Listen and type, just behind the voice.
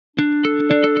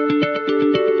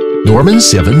NORMAN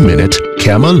 7-minute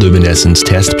Chemiluminescence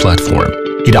test platform.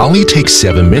 It only takes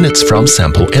 7 minutes from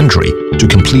sample entry to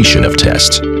completion of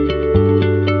test.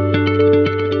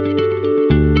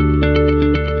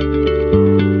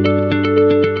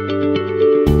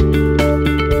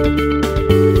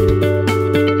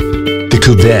 The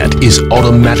cuvette is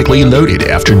automatically loaded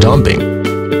after dumping.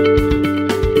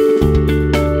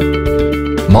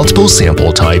 Multiple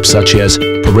sample types such as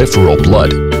peripheral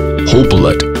blood, whole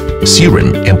blood,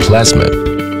 serum, and plasma.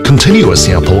 Continuous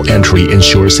sample entry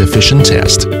ensures efficient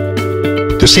test.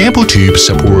 The sample tube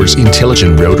supports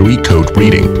intelligent rotary code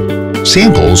reading.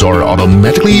 Samples are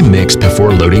automatically mixed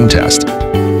before loading test.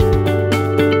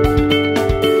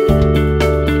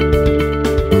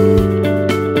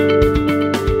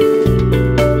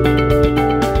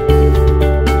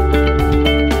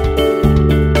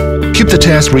 Keep the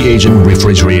test reagent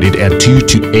refrigerated at 2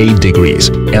 to 8 degrees,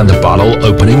 and the bottle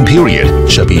opening period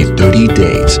should be 30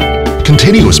 days.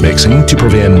 Continuous mixing to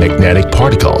prevent magnetic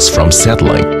particles from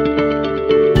settling.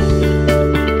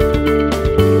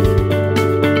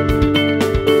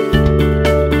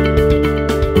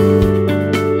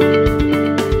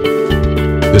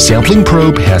 The sampling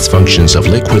probe has functions of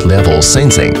liquid level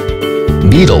sensing,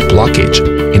 needle blockage,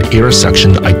 and air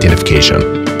suction identification.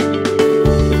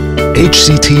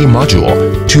 HCT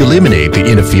module to eliminate the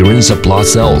interference of blood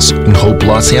cells in whole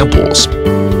blood samples.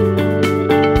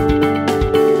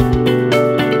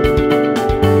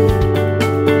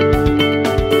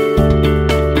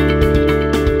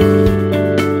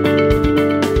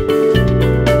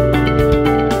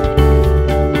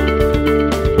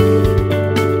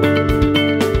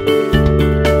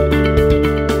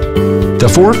 The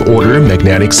fourth-order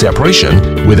magnetic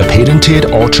separation with a patented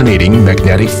alternating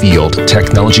magnetic field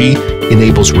technology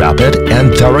enables rapid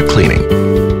and thorough cleaning.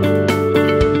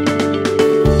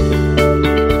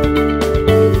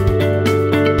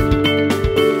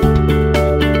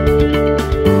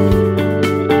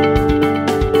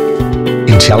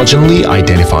 Intelligently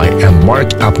identify and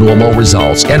mark abnormal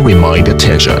results and remind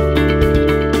attention.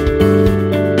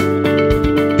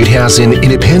 It has an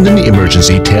independent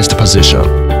emergency test position.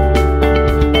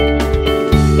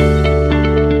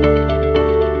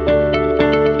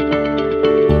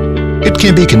 It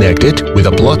can be connected with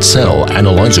a blood cell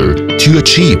analyzer to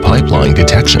achieve pipeline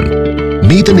detection.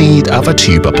 Meet the need of a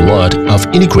tube of blood of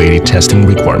integrated testing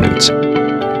requirements.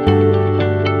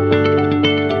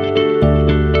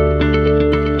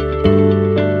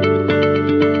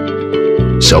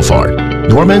 So far,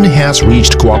 NORMAN has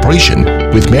reached cooperation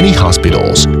with many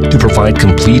hospitals to provide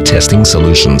complete testing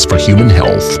solutions for human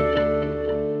health.